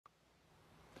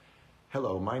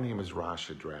Hello, my name is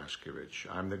Rasha Drashkovich.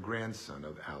 I'm the grandson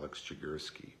of Alex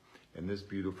Jagursky, and this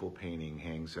beautiful painting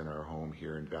hangs in our home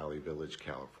here in Valley Village,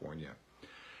 California.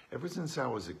 Ever since I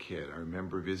was a kid, I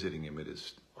remember visiting him at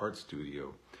his art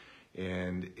studio,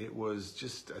 and it was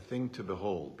just a thing to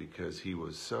behold because he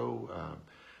was so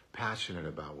passionate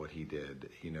about what he did.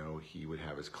 You know, he would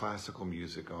have his classical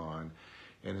music on,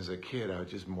 and as a kid, I would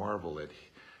just marvel at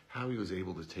how he was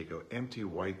able to take an empty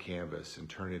white canvas and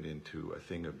turn it into a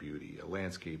thing of beauty, a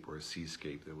landscape or a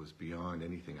seascape that was beyond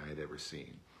anything I had ever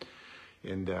seen.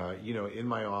 And, you know, in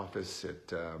my office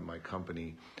at my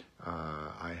company,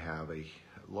 I have a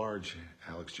large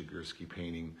Alex Jagursky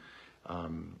painting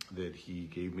that he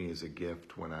gave me as a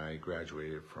gift when I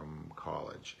graduated from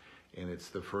college. And it's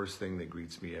the first thing that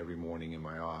greets me every morning in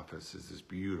my office is this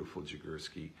beautiful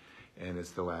Jagursky. And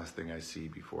it's the last thing I see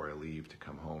before I leave to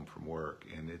come home from work.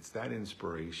 And it's that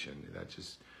inspiration, that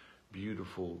just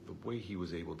beautiful, the way he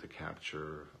was able to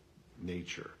capture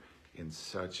nature in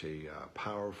such a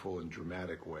powerful and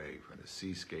dramatic way for the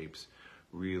seascapes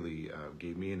really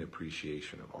gave me an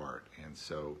appreciation of art. And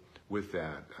so with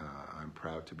that, I'm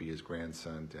proud to be his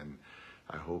grandson, and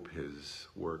I hope his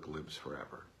work lives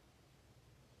forever.